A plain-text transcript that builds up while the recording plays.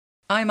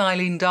I'm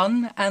Eileen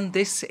Dunn, and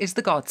this is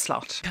The God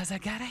Slot. 'Cause I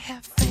gotta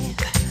have faith.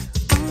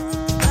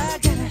 I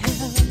gotta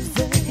have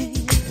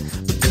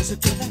faith. Because I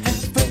gotta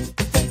have faith.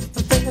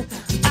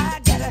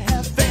 I gotta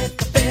have faith.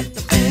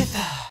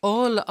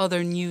 All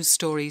other news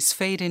stories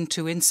fade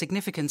into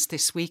insignificance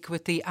this week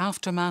with the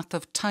aftermath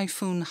of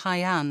Typhoon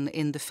Haiyan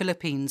in the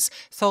Philippines,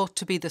 thought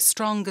to be the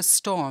strongest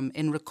storm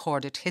in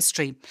recorded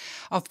history.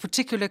 Of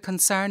particular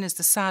concern is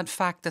the sad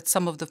fact that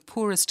some of the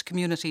poorest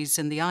communities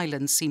in the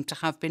island seem to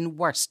have been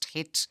worst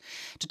hit.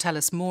 To tell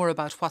us more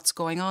about what's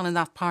going on in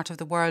that part of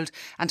the world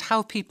and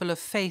how people of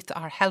faith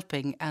are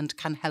helping and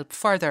can help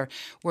further,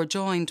 we're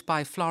joined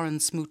by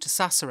Florence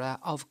Mutasasara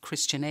of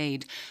Christian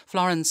Aid.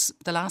 Florence,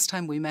 the last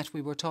time we met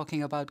we were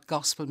talking about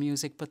gospel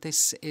music, but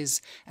this is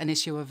an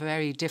issue of a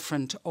very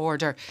different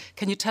order.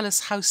 Can you tell us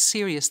how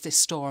serious this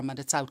storm and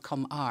its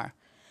outcome are?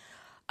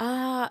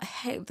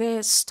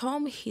 The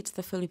storm hit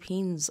the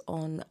Philippines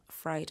on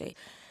Friday.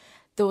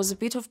 There was a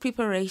bit of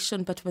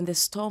preparation, but when the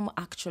storm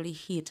actually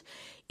hit,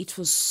 it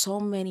was so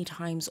many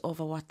times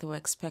over what they were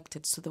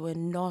expected. So they were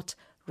not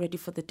ready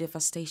for the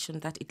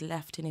devastation that it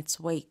left in its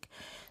wake.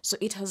 So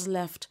it has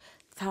left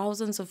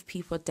thousands of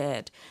people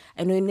dead.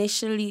 And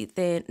initially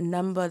the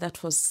number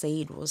that was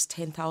said was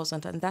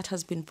 10,000, and that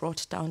has been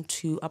brought down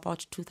to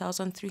about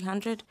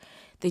 2,300.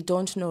 They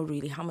don't know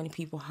really how many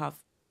people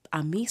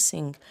are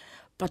missing,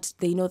 but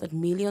they know that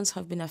millions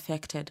have been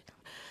affected.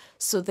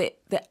 So the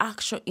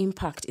actual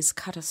impact is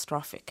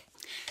catastrophic.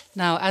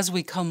 Now, as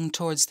we come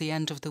towards the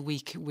end of the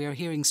week, we're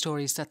hearing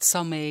stories that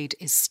some aid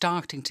is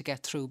starting to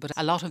get through, but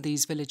a lot of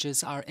these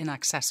villages are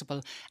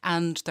inaccessible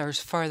and there's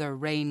further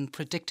rain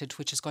predicted,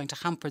 which is going to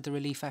hamper the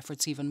relief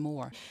efforts even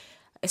more.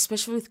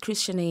 Especially with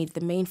Christian Aid,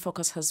 the main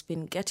focus has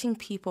been getting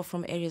people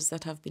from areas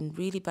that have been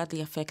really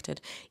badly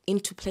affected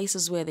into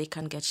places where they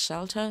can get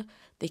shelter,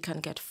 they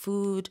can get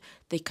food,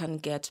 they can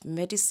get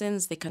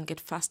medicines, they can get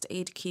first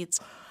aid kits.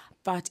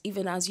 But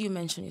even as you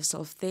mentioned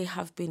yourself, there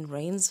have been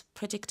rains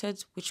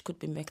predicted, which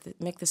could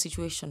make the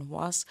situation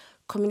worse.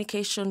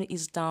 Communication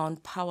is down,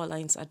 power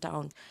lines are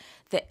down.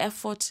 The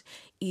effort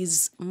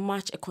is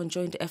much a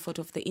conjoined effort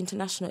of the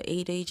international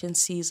aid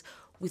agencies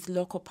with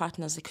local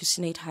partners. The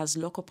Christian Aid has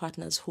local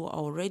partners who are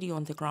already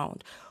on the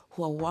ground,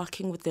 who are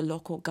working with the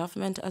local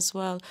government as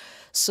well.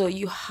 So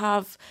you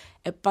have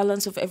a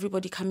balance of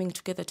everybody coming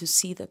together to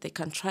see that they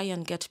can try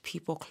and get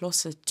people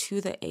closer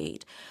to the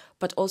aid,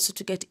 but also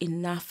to get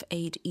enough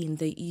aid in.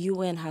 The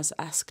UN has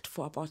asked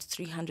for about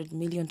 300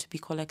 million to be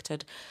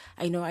collected.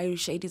 I know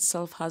Irish Aid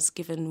itself has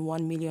given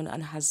 1 million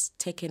and has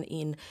taken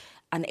in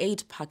an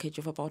aid package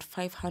of about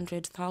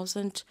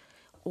 500,000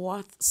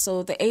 worth.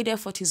 So the aid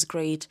effort is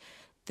great.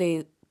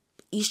 The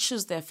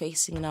issues they're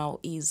facing now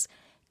is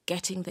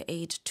getting the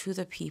aid to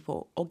the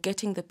people, or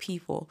getting the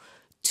people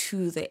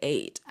to the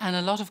aid. And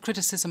a lot of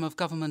criticism of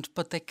government,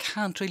 but they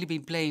can't really be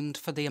blamed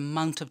for the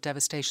amount of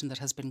devastation that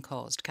has been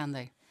caused, can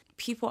they?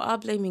 People are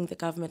blaming the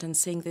government and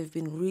saying they've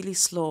been really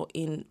slow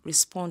in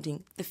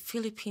responding. The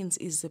Philippines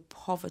is a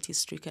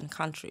poverty-stricken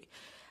country.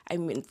 I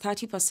mean,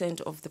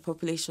 30% of the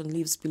population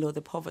lives below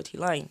the poverty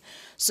line.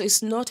 So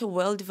it's not a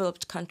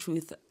well-developed country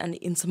with an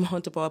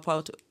insurmountable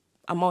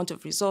amount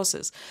of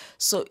resources.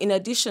 So in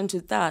addition to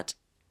that,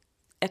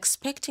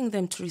 expecting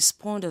them to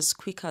respond as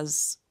quick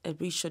as a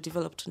rich or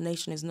developed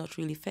nation is not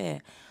really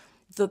fair.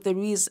 Though there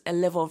is a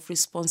level of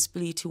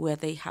responsibility where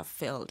they have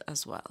failed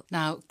as well.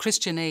 Now,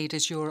 Christian Aid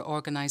is your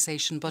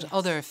organisation, but Yes.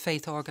 other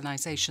faith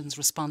organisations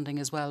responding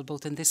as well,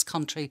 both in this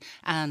country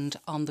and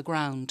on the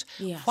ground.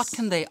 Yes. What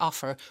can they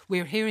offer?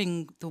 We're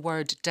hearing the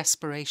word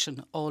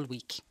desperation all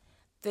week.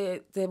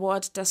 The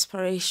word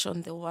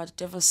desperation, the word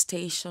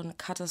devastation,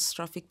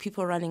 catastrophic,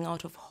 people running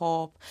out of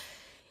hope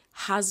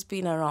has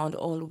been around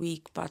all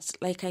week. But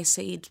like I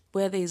said,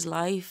 where there is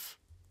life,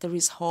 there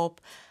is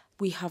hope.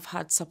 We have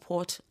had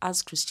support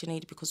as Christian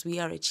Aid because we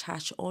are a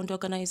church-owned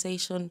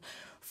organisation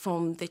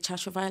from the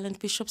Church of Ireland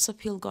Bishops'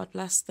 Appeal, God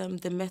bless them,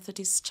 the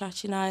Methodist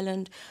Church in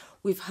Ireland.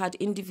 We've had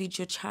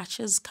individual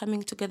churches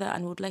coming together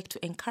and would like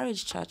to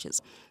encourage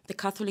churches. The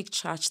Catholic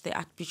Church, the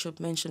Archbishop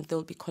mentioned, there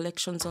will be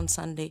collections on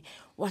Sunday.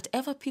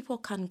 Whatever people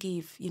can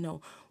give,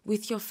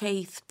 with your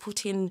faith,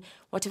 put in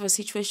whatever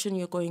situation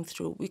you're going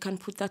through. We can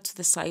put that to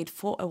the side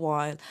for a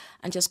while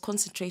and just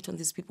concentrate on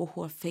these people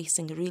who are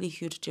facing really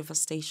huge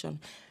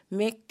devastation.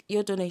 Make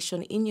your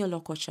donation in your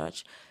local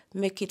church.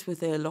 Make it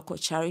with a local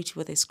charity,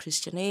 whether it's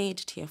Christian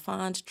Aid, Tear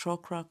Fund,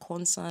 Trokra,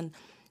 Concern.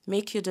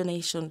 Make your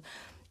donation.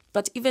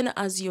 But even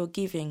as you're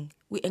giving,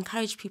 we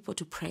encourage people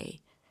to pray.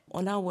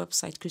 On our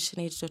website,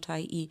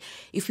 christianaid.ie,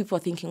 if people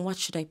are thinking, what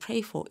should I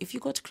pray for? If you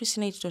go to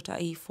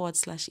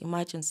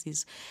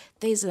christianaid.ie/emergencies,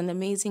 there's an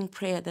amazing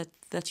prayer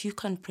that you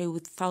can pray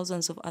with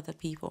thousands of other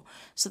people.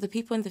 So the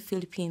people in the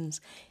Philippines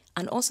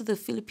and also the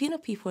Filipino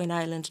people in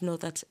Ireland know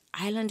that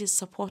Ireland is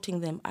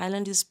supporting them.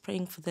 Ireland is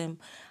praying for them.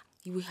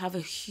 We have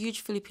a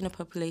huge Filipino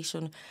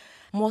population.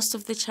 Most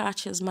of the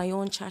churches, my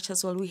own church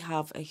as well, we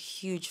have a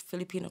huge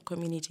Filipino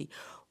community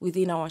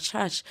within our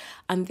church,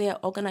 and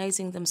they're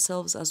organizing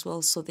themselves as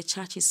well, so the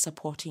church is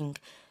supporting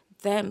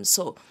them.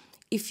 So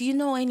if you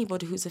know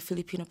anybody who's a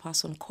Filipino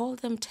person, call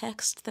them,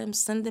 text them,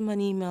 send them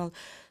an email,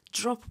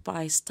 drop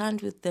by,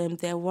 stand with them.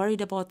 They're worried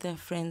about their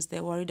friends.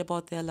 They're worried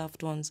about their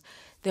loved ones.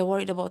 They're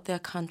worried about their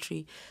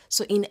country.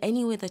 So in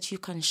any way that you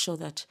can show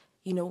that,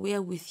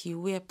 we're with you,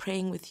 we're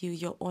praying with you,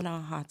 you're on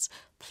our hearts,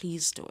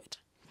 please do it.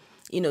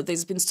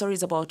 There's been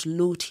stories about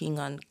looting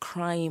and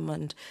crime.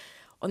 And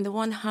on the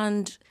one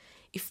hand,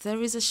 if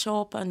there is a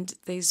shop and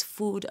there's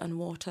food and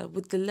water,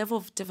 with the level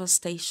of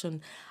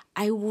devastation,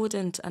 I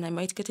wouldn't, and I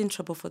might get in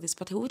trouble for this,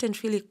 but I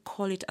wouldn't really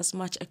call it as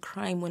much a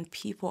crime when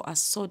people are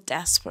so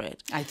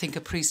desperate. I think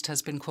a priest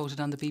has been quoted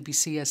on the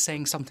BBC as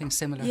saying something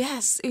similar.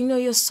 Yes,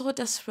 you're so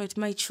desperate.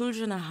 My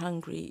children are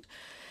hungry.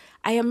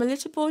 I am a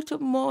little bit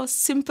more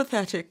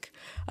sympathetic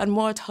and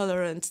more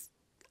tolerant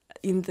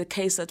in the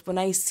case that when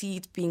I see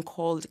it being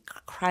called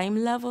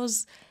crime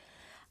levels,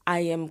 I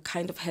am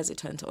kind of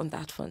hesitant on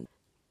that one.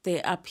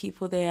 There are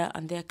people there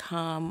and they're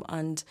calm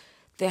and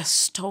they're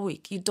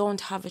stoic. You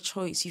don't have a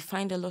choice. You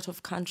find a lot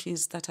of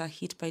countries that are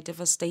hit by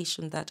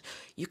devastation that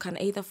you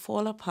can either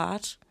fall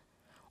apart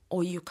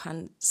or you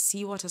can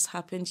see what has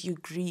happened, you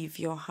grieve,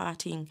 you're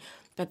hurting,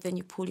 but then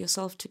you pull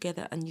yourself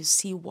together and you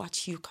see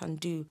what you can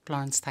do.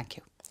 Florence, thank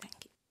you. Thank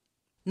you.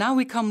 Now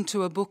we come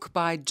to a book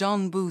by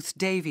John Booth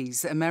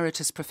Davies,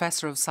 Emeritus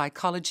Professor of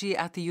Psychology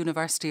at the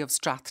University of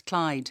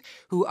Strathclyde,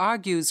 who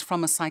argues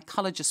from a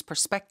psychologist's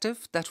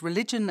perspective that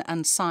religion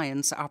and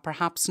science are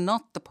perhaps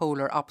not the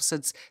polar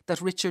opposites that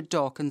Richard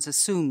Dawkins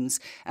assumes,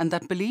 and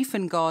that belief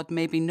in God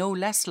may be no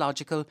less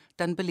logical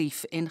than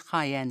belief in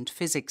high-end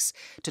physics.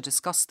 To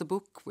discuss the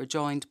book, we're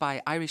joined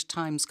by Irish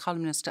Times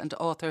columnist and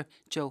author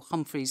Joe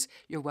Humphreys.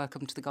 You're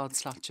welcome to the God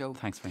Slot, Joe.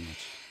 Thanks very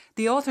much.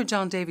 The author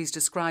John Davies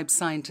describes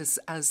scientists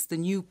as the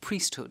new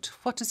priesthood.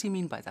 What does he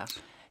mean by that?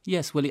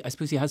 Yes, well, I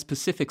suppose he has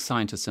specific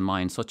scientists in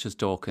mind, such as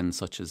Dawkins,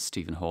 such as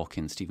Stephen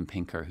Hawking, Steven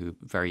Pinker, who are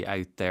very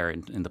out there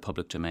in the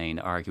public domain,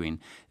 arguing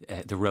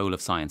the role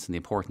of science and the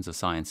importance of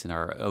science in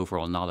our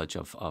overall knowledge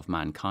of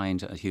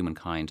mankind,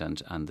 humankind,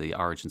 and the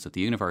origins of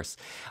the universe.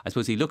 I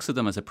suppose he looks at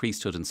them as a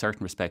priesthood in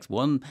certain respects.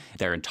 One,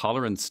 their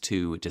intolerance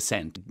to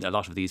dissent. A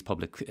lot of these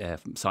public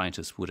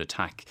scientists would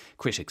attack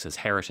critics as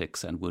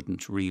heretics and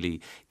wouldn't really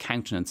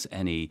countenance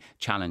any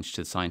challenge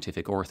to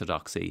scientific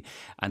orthodoxy.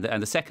 And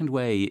the second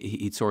way,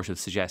 he'd sort of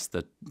suggest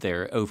that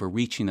they're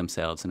overreaching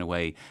themselves in a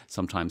way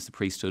sometimes the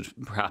priesthood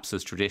perhaps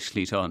has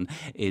traditionally done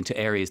into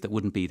areas that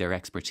wouldn't be their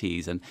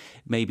expertise, and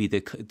maybe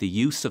the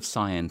use of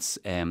science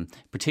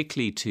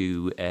particularly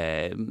to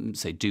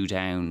say do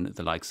down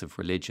the likes of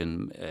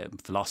religion,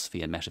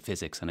 philosophy and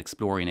metaphysics and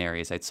exploring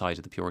areas outside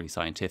of the purely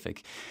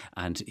scientific,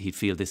 and he'd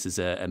feel this is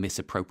a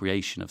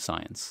misappropriation of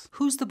science.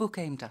 Who's the book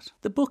aimed at?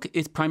 The book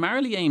is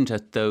primarily aimed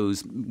at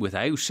those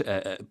without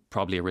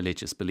probably a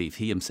religious belief.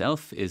 He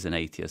himself is an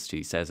atheist,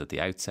 he says at the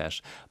outset,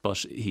 but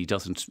he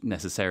doesn't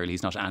necessarily,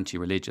 he's not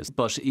anti-religious.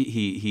 But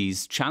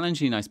he's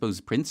challenging, I suppose,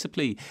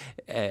 principally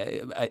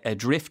a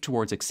drift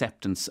towards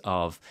acceptance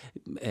of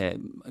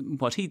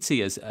what he'd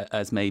see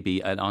as maybe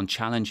an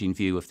unchallenging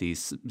view of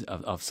these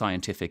of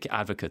scientific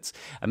advocates.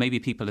 And maybe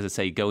people, as I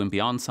say, going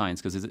beyond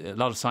science, because a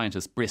lot of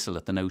scientists bristle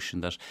at the notion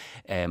that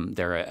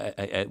they're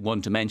a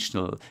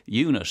one-dimensional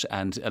unit,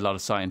 and a lot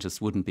of scientists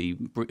wouldn't be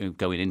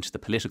going into the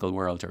political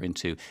world or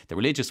into the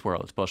religious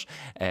world. But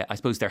I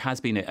suppose there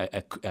has been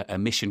a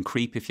mission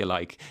creep, if you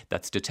like,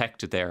 that's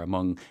detected there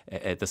among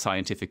the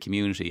scientific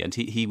community, and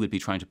he would be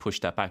trying to push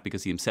that back,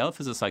 because he himself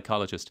is a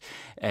psychologist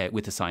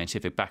with a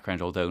scientific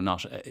background, although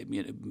not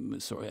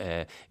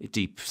a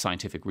deep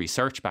scientific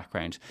research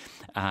background.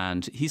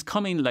 And he's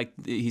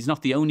he's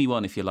not the only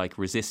one, if you like,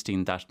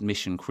 resisting that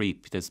mission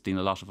creep. There's been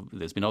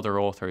other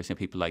authors,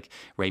 people like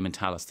Raymond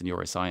Tallis, the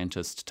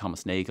neuroscientist,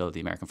 Thomas Nagel, the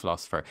American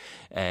philosopher,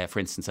 for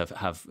instance,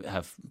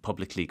 have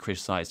publicly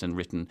criticised and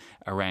written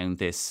around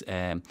this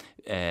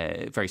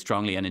very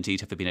strongly, and indeed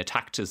have been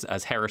attacked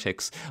as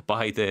heretics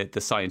by the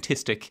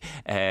scientific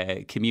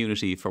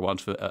community, for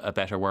want of a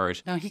better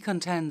word. Now, he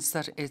contends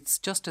that it's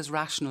just as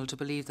rational to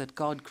believe that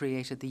God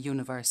created the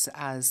universe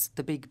as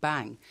the Big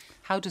Bang.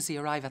 How does he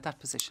arrive at that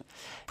position?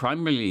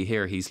 Primarily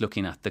here he's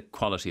looking at the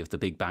quality of the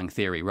Big Bang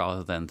theory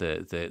rather than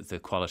the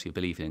quality of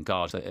believing in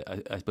God.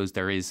 I suppose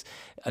there is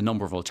a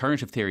number of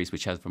alternative theories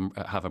which have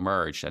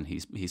emerged, and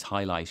he's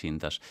highlighting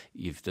that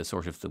you've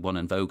the one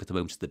in vogue at the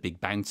moment is the Big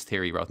Bounce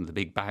theory rather than the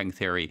Big Bang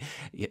theory,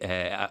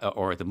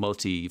 or the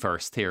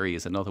multiverse theory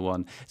is another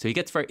one. So he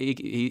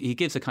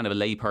gives a kind of a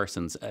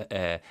layperson's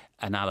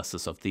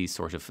analysis of these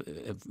sort of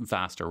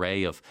vast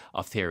array of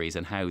theories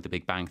and how the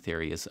Big Bang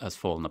theory has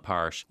fallen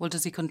apart. Well,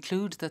 does he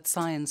conclude that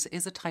science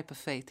is a type of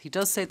faith? He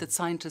does say that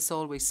scientists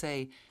always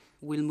say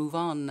we'll move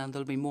on and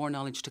there'll be more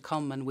knowledge to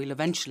come and we'll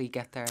eventually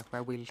get there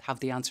where we'll have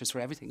the answers for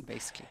everything,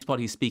 basically.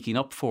 What he's speaking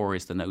up for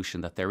is the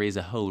notion that there is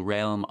a whole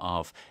realm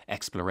of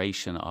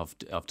exploration, of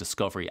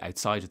discovery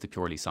outside of the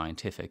purely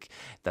scientific,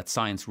 that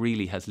science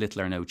really has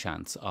little or no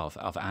chance of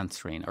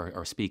answering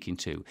or speaking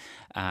to.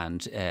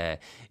 And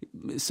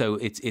so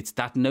it's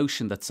that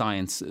notion that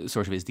science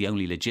sort of is the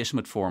only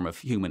legitimate form of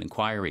human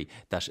inquiry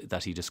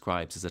that he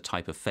describes as a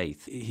type of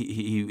faith.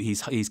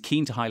 He's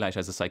keen to highlight,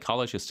 as a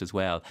psychologist as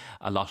well,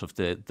 a lot of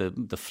the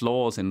the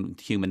flaws in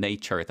human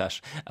nature that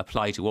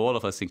apply to all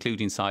of us,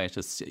 including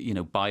scientists,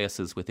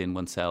 biases within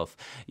oneself,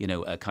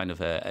 a kind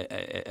of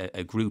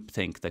a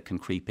groupthink that can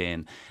creep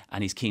in.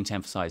 And he's keen to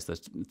emphasise that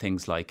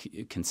things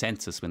like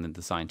consensus within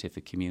the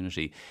scientific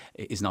community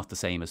is not the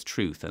same as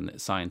truth, and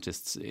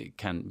scientists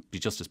can be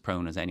just as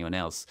prone as anyone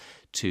else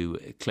to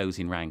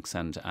closing ranks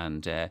and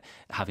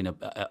having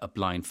a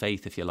blind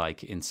faith, if you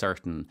like, in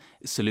certain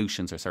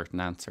solutions or certain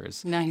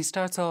answers. Now, he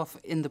starts off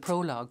in the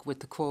prologue with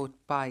the quote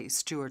by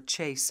Stuart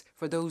Chase: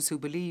 "For those who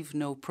believe,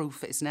 no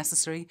proof is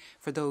necessary.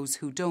 For those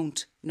who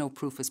don't, no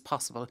proof is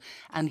possible."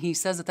 And he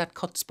says that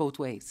cuts both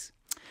ways.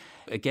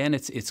 Again,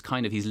 it's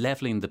kind of, he's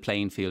levelling the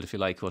playing field, if you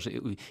like. But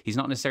he's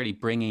not necessarily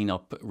bringing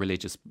up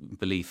religious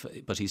belief,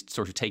 but he's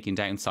sort of taking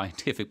down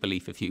scientific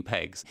belief a few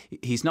pegs.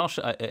 He's not,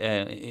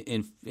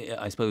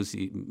 I suppose,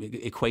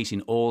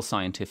 equating all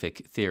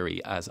scientific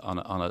theory as on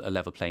a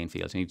level playing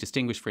field. And he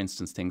distinguished, for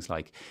instance, things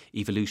like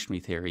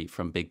evolutionary theory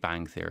from Big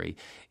Bang theory.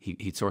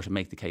 He'd sort of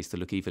make the case that,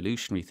 look,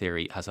 evolutionary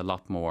theory has a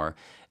lot more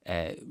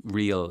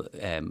real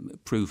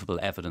provable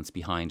evidence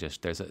behind it.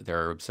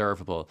 There are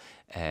observable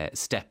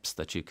steps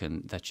that you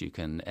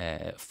can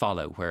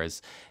follow,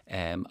 whereas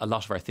a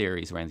lot of our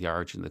theories around the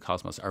origin of the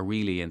cosmos are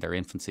really in their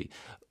infancy.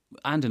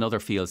 And in other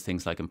fields,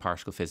 things like in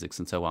particle physics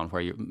and so on,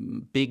 where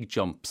big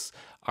jumps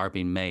are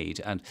being made.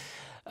 And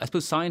I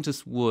suppose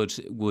scientists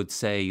would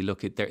say,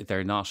 look,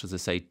 they're not, as I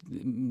say,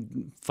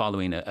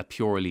 following a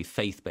purely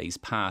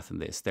faith-based path in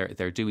this.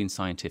 They're doing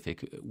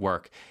scientific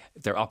work.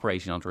 They're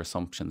operating under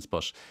assumptions,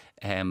 but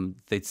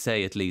they'd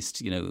say, at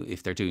least,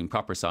 if they're doing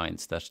proper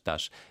science, that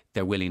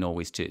they're willing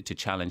always to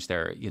challenge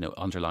their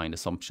underlying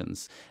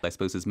assumptions. I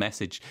suppose his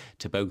message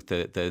to both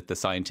the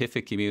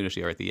scientific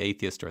community, or the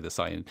atheist, or the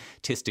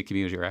scientistic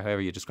community, or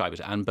however you describe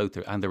it, and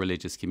the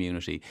religious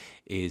community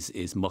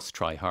is must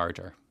try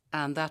harder.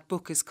 And that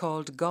book is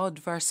called God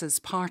versus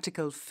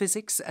Particle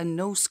Physics, a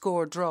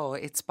no-score draw.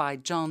 It's by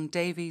John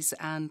Davies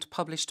and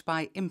published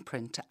by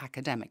Imprint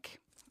Academic.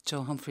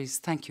 Joe Humphreys,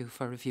 thank you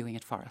for reviewing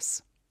it for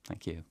us.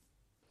 Thank you.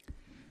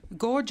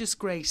 Gorgeous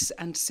Grace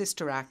and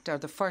Sister Act are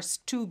the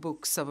first two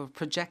books of a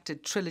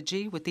projected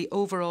trilogy with the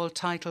overall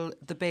title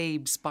The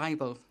Babes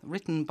Bible,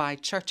 written by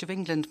Church of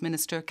England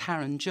minister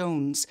Karen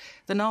Jones.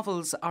 The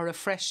novels are a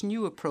fresh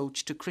new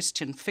approach to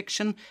Christian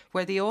fiction,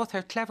 where the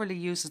author cleverly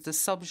uses the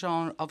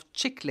subgenre of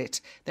chick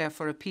lit,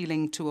 therefore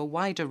appealing to a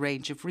wider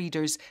range of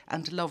readers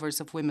and lovers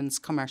of women's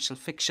commercial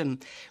fiction.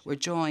 We're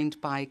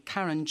joined by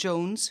Karen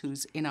Jones,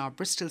 who's in our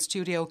Bristol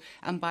studio,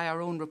 and by our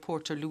own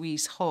reporter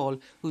Louise Hall,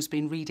 who's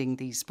been reading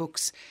these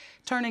books.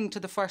 Turning to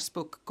the first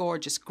book,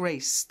 Gorgeous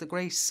Grace, the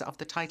grace of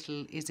the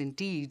title is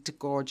indeed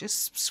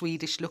gorgeous,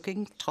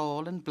 Swedish-looking,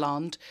 tall and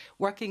blonde,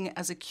 working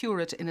as a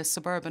curate in a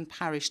suburban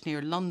parish near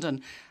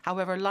London.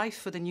 However, life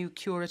for the new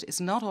curate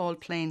is not all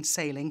plain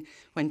sailing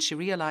when she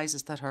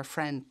realises that her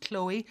friend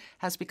Chloe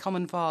has become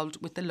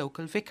involved with the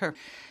local vicar.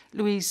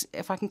 Louise,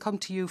 if I can come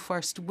to you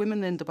first,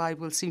 women in the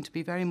Bible seem to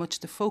be very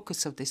much the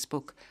focus of this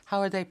book. How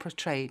are they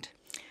portrayed?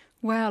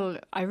 Well,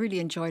 I really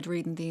enjoyed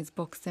reading these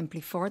books simply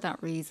for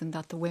that reason,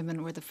 that the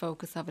women were the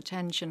focus of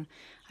attention.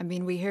 I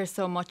mean, we hear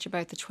so much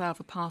about the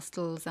 12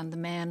 apostles and the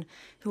men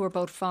who were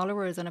both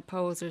followers and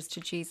opposers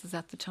to Jesus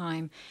at the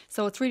time.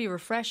 So it's really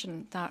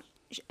refreshing that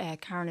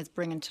Karen is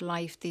bringing to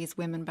life these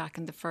women back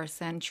in the first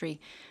century.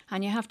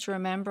 And you have to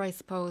remember, I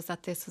suppose,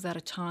 that this was at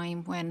a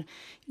time when,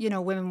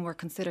 women were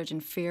considered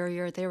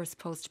inferior. They were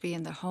supposed to be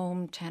in the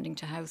home, tending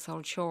to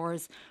household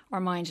chores or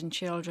minding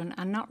children,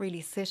 and not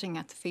really sitting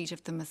at the feet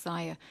of the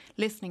Messiah,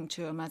 listening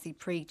to him as he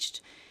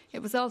preached.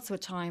 It was also a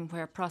time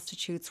where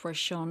prostitutes were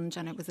shunned,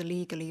 and it was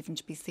illegal even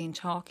to be seen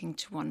talking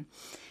to one.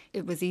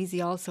 It was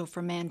easy also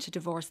for men to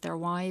divorce their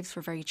wives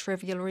for very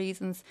trivial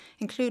reasons,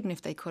 including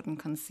if they couldn't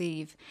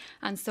conceive.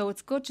 And so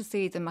it's good to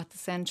see them at the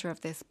centre of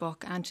this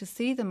book, and to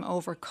see them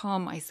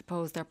overcome, I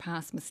suppose, their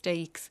past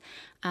mistakes,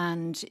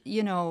 and,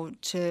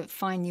 to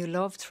find new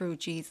love through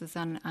Jesus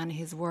and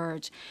his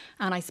word.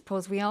 And I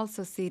suppose we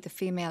also see the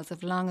females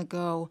of long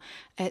ago,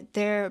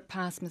 their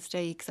past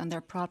mistakes and their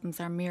problems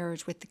are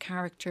mirrored with the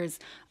characters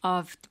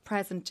of the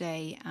present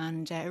day,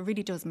 and it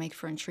really does make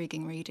for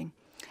intriguing reading.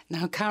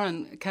 Now,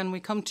 Karen, can we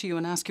come to you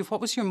and ask you,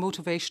 what was your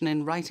motivation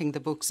in writing the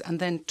books? And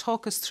then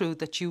talk us through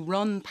that you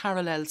run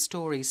parallel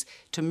stories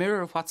to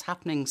mirror what's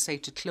happening, say,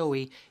 to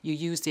Chloe. You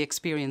use the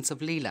experience of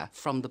Leela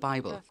from the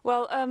Bible.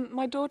 Well,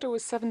 my daughter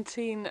was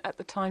 17 at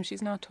the time.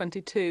 She's now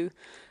 22.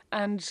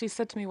 And she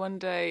said to me one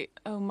day,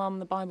 "Oh, Mum,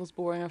 the Bible's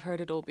boring. I've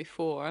heard it all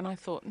before." And I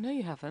thought, no,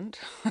 you haven't.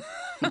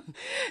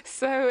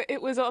 So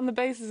it was on the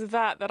basis of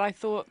that I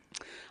thought,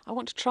 I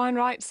want to try and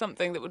write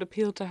something that would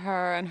appeal to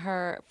her and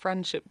her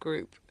friendship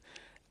group.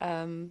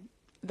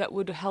 That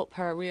would help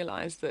her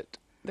realise that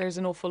there's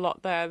an awful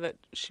lot there that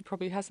she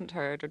probably hasn't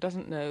heard or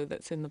doesn't know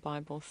that's in the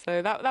Bible.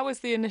 So that was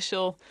the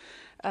initial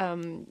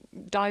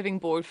diving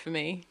board for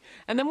me.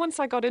 And then once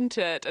I got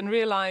into it and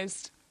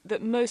realised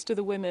that most of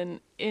the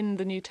women in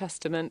the New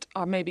Testament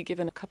are maybe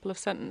given a couple of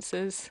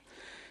sentences,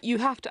 you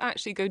have to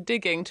actually go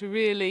digging to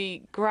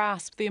really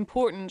grasp the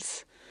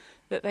importance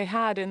that they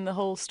had in the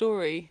whole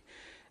story.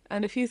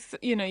 And if you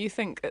you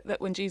think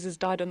that when Jesus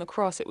died on the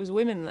cross, it was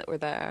women that were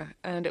there,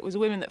 and it was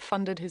women that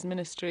funded his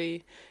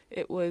ministry.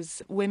 It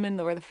was women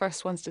that were the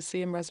first ones to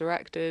see him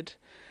resurrected.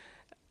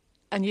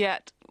 And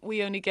yet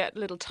we only get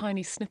little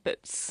tiny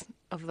snippets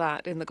of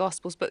that in the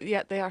Gospels, but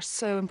yet they are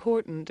so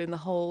important in the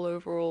whole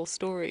overall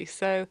story.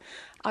 So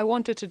I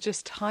wanted to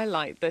just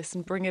highlight this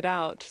and bring it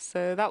out.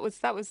 So that was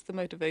the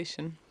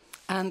motivation.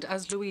 And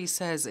as Louise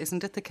says,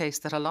 isn't it the case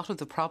that a lot of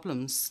the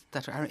problems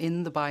that are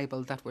in the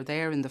Bible that were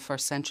there in the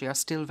first century are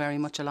still very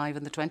much alive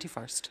in the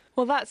 21st?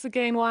 Well, that's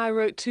again why I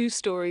wrote two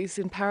stories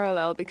in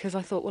parallel, because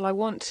I thought, well, I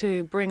want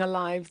to bring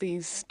alive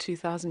these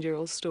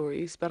 2,000-year-old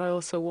stories, but I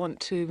also want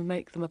to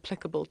make them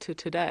applicable to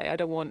today. I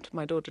don't want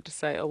my daughter to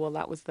say, oh, well,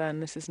 that was then,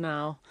 this is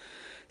now.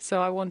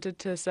 So I wanted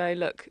to say,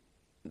 look,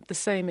 the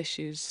same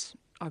issues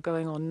are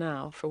going on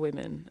now for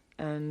women,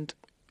 and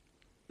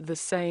the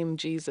same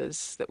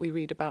Jesus that we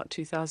read about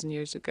 2,000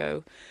 years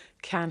ago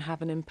can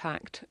have an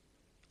impact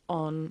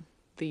on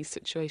these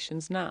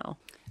situations now.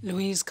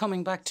 Louise,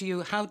 coming back to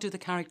you, how do the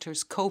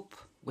characters cope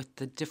with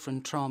the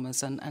different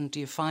traumas, and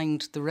do you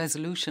find the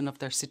resolution of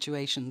their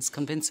situations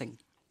convincing?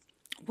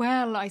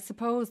 Well, I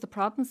suppose the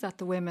problems that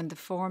the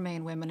four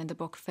main women in the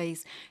book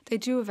face, they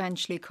do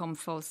eventually come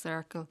full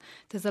circle.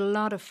 There's a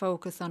lot of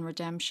focus on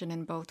redemption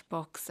in both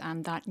books,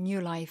 and that new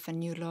life and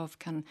new love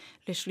can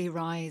literally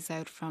rise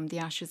out from the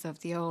ashes of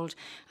the old.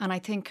 And I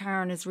think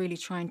Karen is really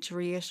trying to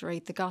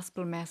reiterate the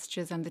gospel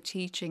messages and the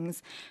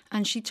teachings.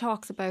 And she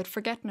talks about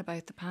forgetting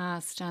about the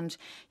past and,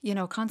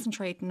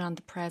 concentrating on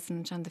the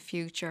present and the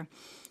future.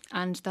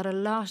 And that a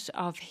lot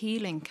of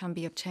healing can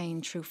be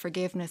obtained through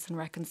forgiveness and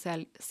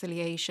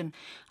reconciliation.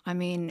 I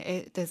mean,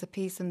 there's a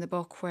piece in the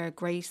book where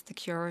Grace, the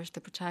curate,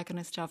 the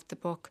protagonist of the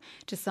book,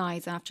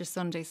 decides after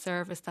Sunday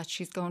service that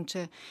she's going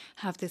to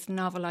have this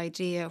novel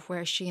idea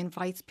where she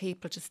invites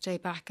people to stay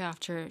back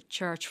after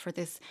church for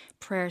this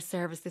prayer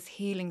service, this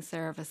healing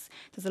service.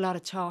 There's a lot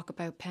of talk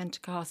about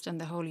Pentecost and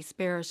the Holy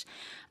Spirit.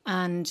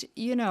 And,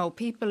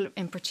 people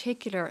in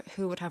particular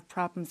who would have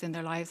problems in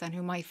their lives and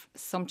who might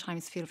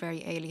sometimes feel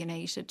very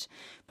alienated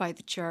by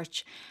the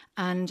church.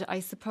 And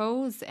I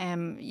suppose,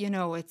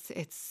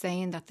 it's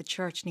saying that the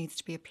church needs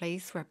to be a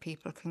place where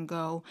people can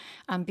go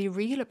and be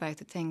real about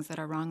the things that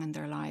are wrong in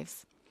their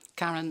lives.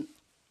 Karen,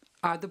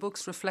 are the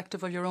books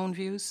reflective of your own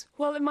views?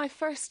 Well, in my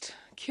first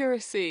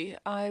curacy,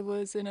 I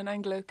was in an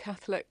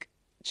Anglo-Catholic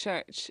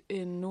church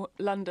in North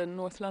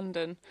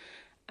London,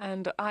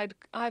 and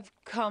I've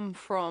come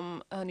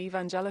from an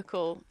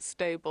evangelical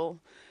stable,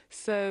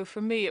 so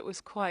for me it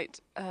was quite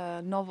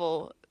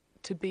novel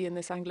to be in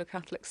this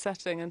Anglo-Catholic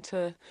setting,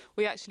 and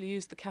we actually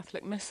used the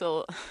Catholic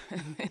Missal,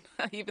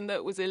 even though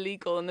it was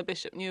illegal and the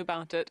bishop knew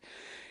about it.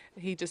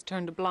 He just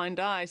turned a blind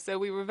eye. So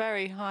we were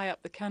very high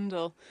up the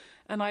candle,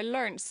 and I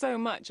learned so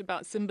much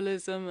about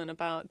symbolism and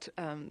about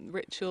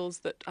rituals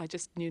that I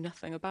just knew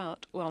nothing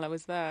about while I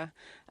was there,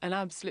 and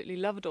absolutely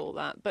loved all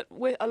that. But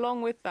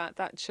along with that,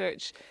 that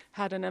church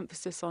had an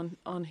emphasis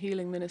on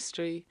healing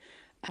ministry,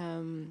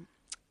 and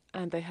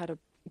they had a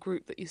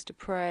group that used to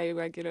pray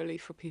regularly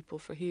for people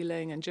for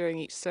healing, and during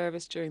each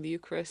service, during the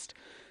Eucharist,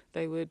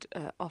 they would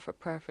offer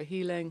prayer for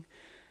healing.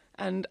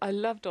 And I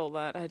loved all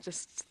that. I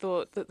just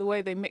thought that the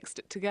way they mixed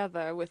it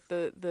together with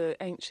the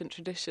ancient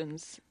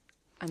traditions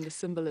and the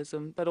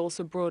symbolism, but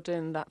also brought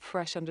in that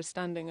fresh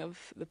understanding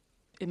of the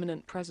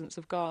imminent presence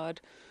of God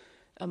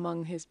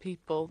among his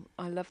people,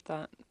 I loved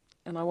that.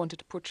 And I wanted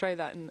to portray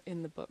that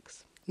in the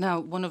books.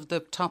 Now, one of the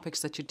topics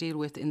that you deal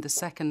with in the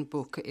second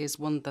book is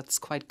one that's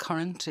quite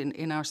current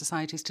in our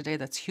societies today,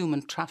 that's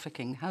human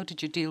trafficking. How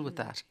did you deal with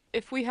that?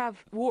 If we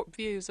have warped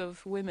views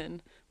of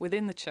women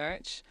within the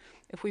church,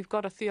 if we've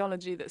got a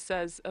theology that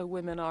says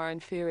women are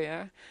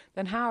inferior,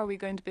 then how are we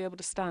going to be able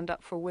to stand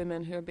up for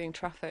women who are being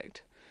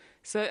trafficked?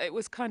 So it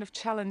was kind of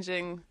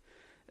challenging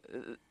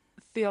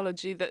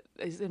theology that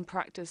is in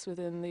practice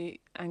within the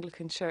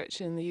Anglican Church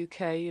in the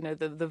UK.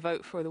 The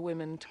vote for the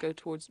women to go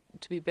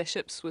to be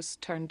bishops was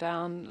turned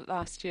down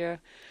last year,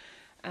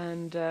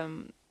 and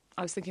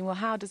I was thinking, well,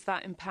 how does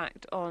that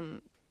impact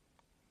on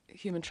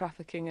human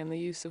trafficking and the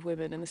use of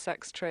women in the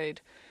sex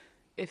trade?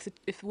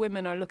 If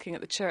women are looking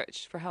at the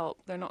church for help,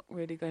 they're not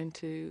really going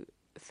to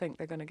think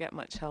they're going to get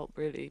much help,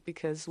 really,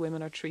 because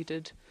women are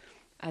treated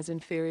as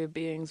inferior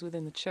beings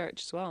within the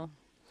church as well.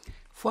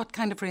 What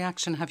kind of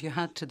reaction have you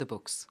had to the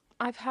books?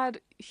 I've had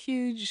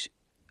huge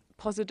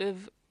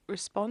positive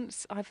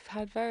response. I've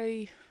had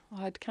I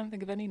can't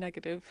think of any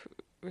negative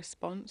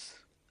response.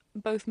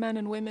 Both men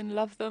and women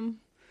love them.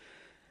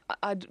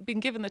 I'd been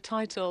given the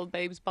title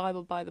Babes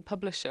Bible by the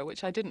publisher,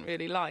 which I didn't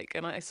really like,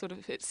 and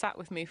it sat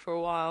with me for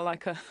a while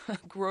like a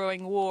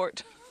growing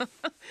wart.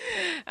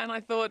 And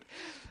I thought,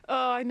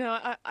 I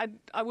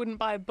wouldn't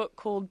buy a book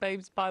called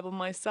Babes Bible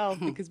myself,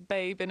 because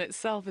babe in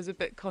itself is a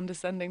bit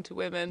condescending to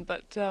women,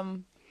 but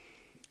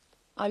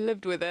I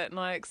lived with it and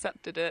I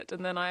accepted it,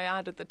 and then I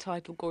added the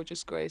title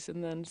Gorgeous Grace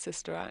and then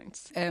Sister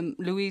Acts.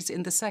 Louise,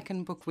 in the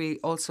second book we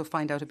also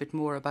find out a bit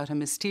more about a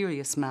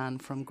mysterious man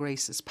from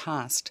Grace's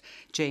past,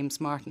 James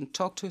Martin.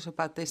 Talk to us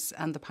about this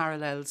and the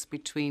parallels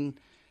between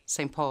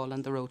St. Paul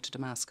and the road to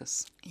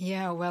Damascus.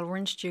 Yeah, well, we're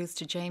introduced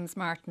to James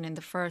Martin in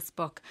the first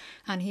book,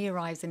 and he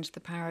arrives into the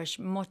parish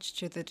much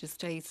to the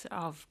distaste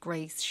of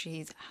Grace.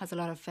 She has a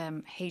lot of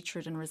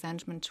hatred and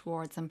resentment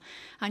towards him.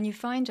 And you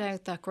find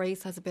out that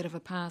Grace has a bit of a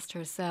past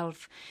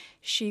herself.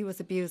 She was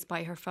abused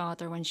by her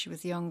father when she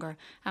was younger,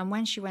 and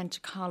when she went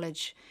to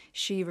college,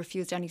 she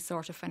refused any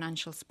sort of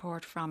financial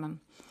support from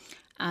him.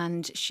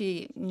 And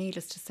she,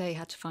 needless to say,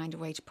 had to find a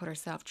way to put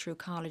herself through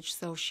college,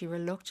 so she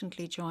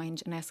reluctantly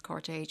joined an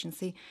escort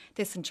agency.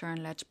 This in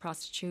turn led to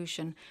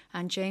prostitution,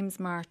 and James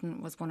Martin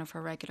was one of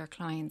her regular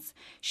clients.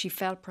 She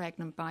fell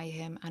pregnant by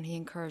him, and he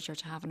encouraged her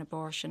to have an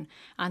abortion.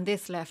 And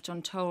this left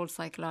untold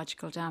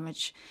psychological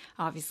damage,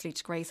 obviously,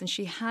 to Grace. And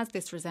she has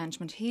this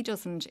resentment. He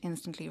doesn't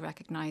instantly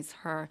recognise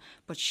her,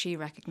 but she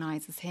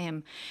recognises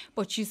him.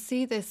 But you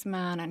see this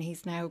man, and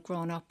he's now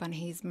grown up, and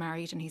he's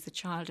married, and he's a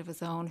child of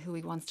his own who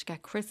he wants to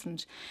get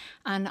christened.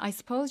 And I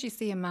suppose you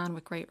see a man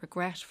with great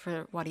regret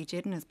for what he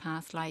did in his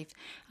past life.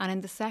 And in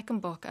the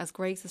second book, as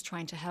Grace is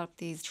trying to help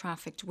these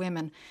trafficked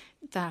women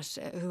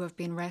who have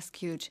been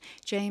rescued,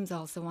 James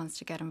also wants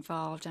to get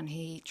involved, and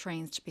he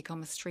trains to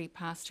become a street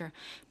pastor.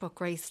 But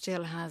Grace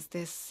still has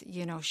this,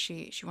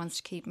 she wants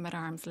to keep him at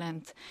arm's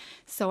length.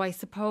 So I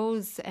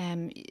suppose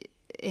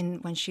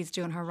when she's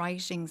doing her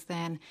writings,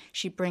 then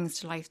she brings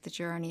to life the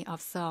journey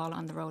of Saul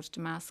on the road to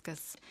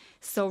Damascus.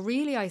 So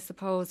really, I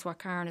suppose what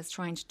Karen is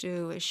trying to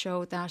do is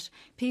show that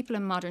people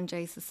in modern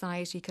day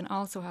society can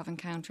also have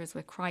encounters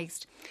with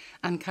Christ.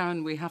 And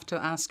Karen, we have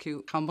to ask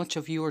you how much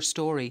of your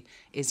story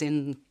is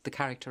in the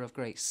character of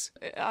Grace?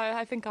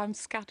 I think I'm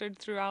scattered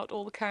throughout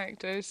all the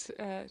characters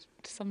to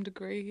some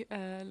degree,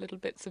 little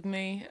bits of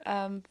me.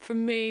 For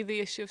me,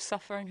 the issue of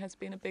suffering has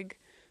been a big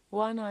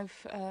one.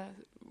 I've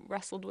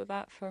wrestled with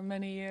that for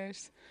many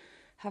years,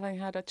 having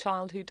had a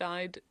child who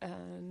died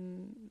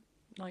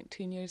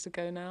 19 years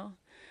ago now,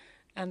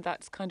 and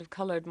that's kind of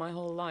coloured my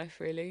whole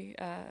life, really.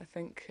 I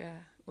think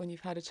when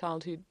you've had a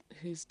child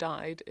who's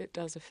died, it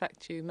does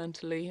affect you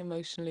mentally,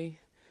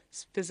 emotionally,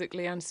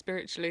 physically and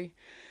spiritually,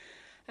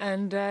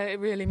 and it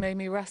really made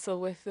me wrestle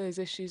with those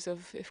issues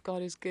of, if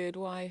God is good,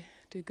 why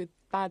do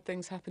bad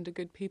things happen to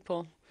good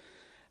people?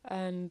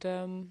 And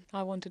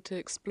I wanted to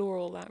explore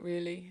all that,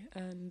 really,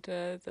 and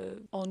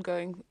the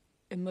ongoing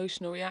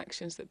emotional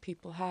reactions that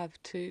people have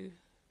to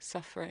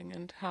suffering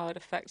and how it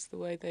affects the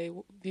way they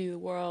view the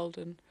world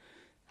and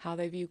how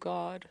they view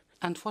God.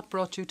 And what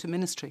brought you to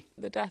ministry?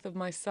 The death of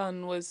my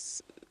son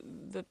was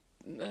the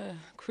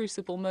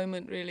crucible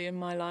moment, really, in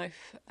my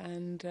life,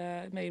 and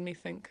it made me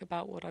think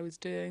about what I was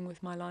doing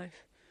with my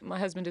life. My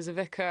husband is a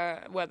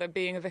vicar. Whether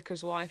being a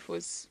vicar's wife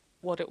was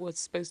what it was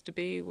supposed to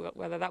be,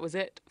 whether that was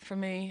it for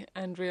me,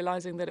 and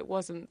realising that it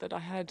wasn't, that I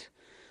had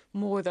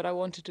more that I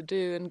wanted to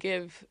do and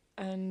give,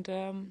 and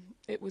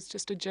it was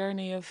just a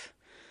journey of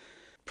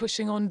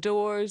pushing on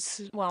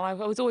doors. Well, I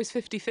was always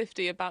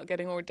 50-50 about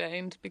getting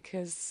ordained,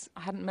 because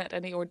I hadn't met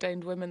any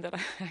ordained women that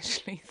I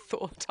actually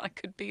thought I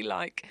could be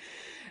like.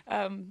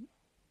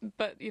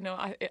 But,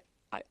 I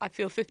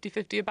feel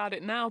 50-50 about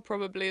it now,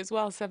 probably as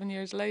well, 7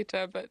 years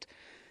later, but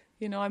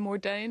I'm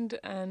ordained,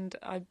 and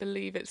I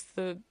believe it's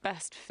the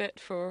best fit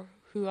for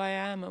who I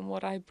am and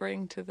what I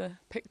bring to the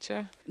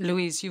picture.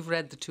 Louise, you've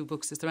read the two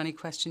books. Is there any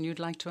question you'd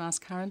like to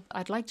ask Karen?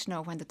 I'd like to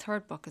know when the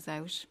third book is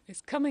out.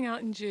 It's coming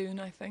out in June,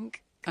 I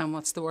think. And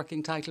what's the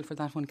working title for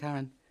that one,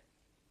 Karen?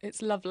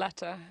 It's Love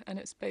Letter, and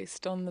it's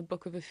based on the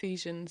book of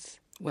Ephesians.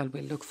 Well,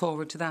 we'll look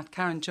forward to that.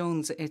 Karen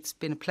Jones, it's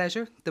been a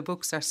pleasure. The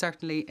books are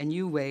certainly a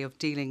new way of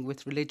dealing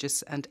with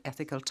religious and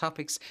ethical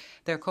topics.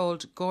 They're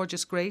called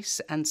Gorgeous Grace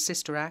and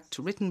Sister Act,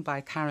 written by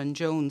Karen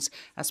Jones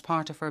as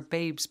part of her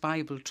Babes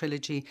Bible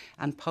Trilogy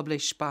and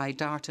published by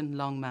Darton,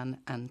 Longman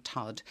and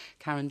Todd.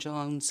 Karen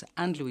Jones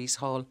and Louise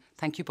Hall,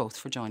 thank you both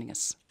for joining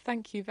us.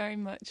 Thank you very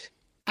much.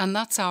 And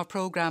that's our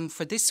programme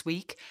for this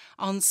week.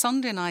 On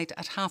Sunday night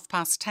at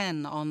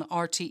 10:30 on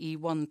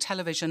RTE1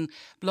 television,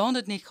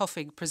 Bláthnaid Ní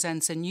Chofaigh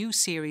presents a new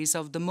series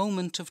of The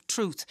Moment of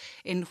Truth,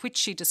 in which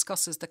she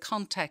discusses the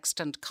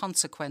context and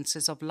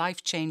consequences of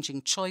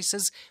life-changing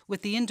choices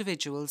with the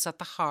individuals at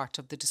the heart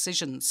of the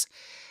decisions.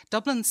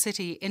 Dublin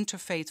City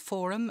Interfaith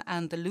Forum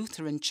and the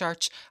Lutheran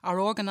Church are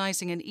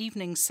organising an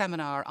evening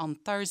seminar on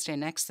Thursday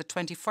next, the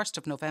 21st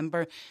of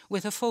November,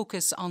 with a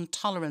focus on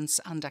tolerance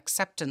and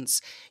acceptance.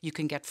 You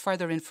can get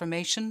further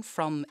information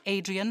from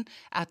Adrian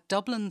at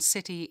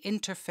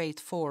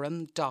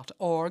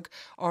dublincityinterfaithforum.org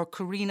or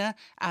Karina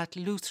at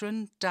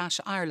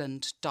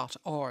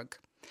lutheran-ireland.org.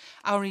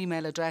 Our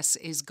email address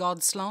is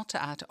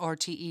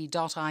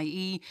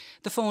godslot@rte.ie.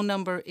 The phone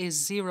number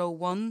is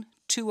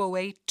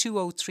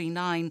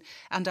 01-208-2039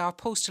 and our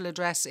postal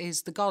address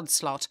is The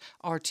Godslot,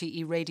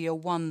 RTE Radio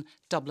 1,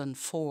 Dublin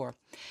 4.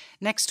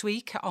 Next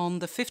week, on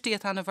the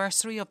 50th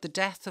anniversary of the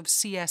death of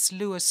C.S.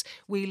 Lewis,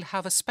 we'll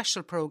have a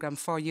special programme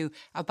for you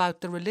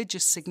about the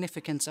religious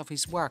significance of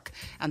his work,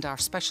 and our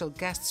special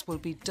guests will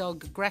be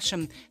Doug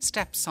Gresham,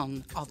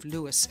 stepson of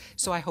Lewis.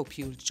 So I hope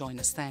you'll join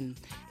us then.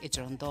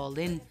 Idir an dá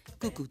linn,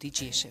 go gútaí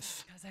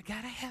díosibh. 'Cause I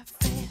gotta have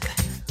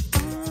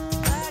faith.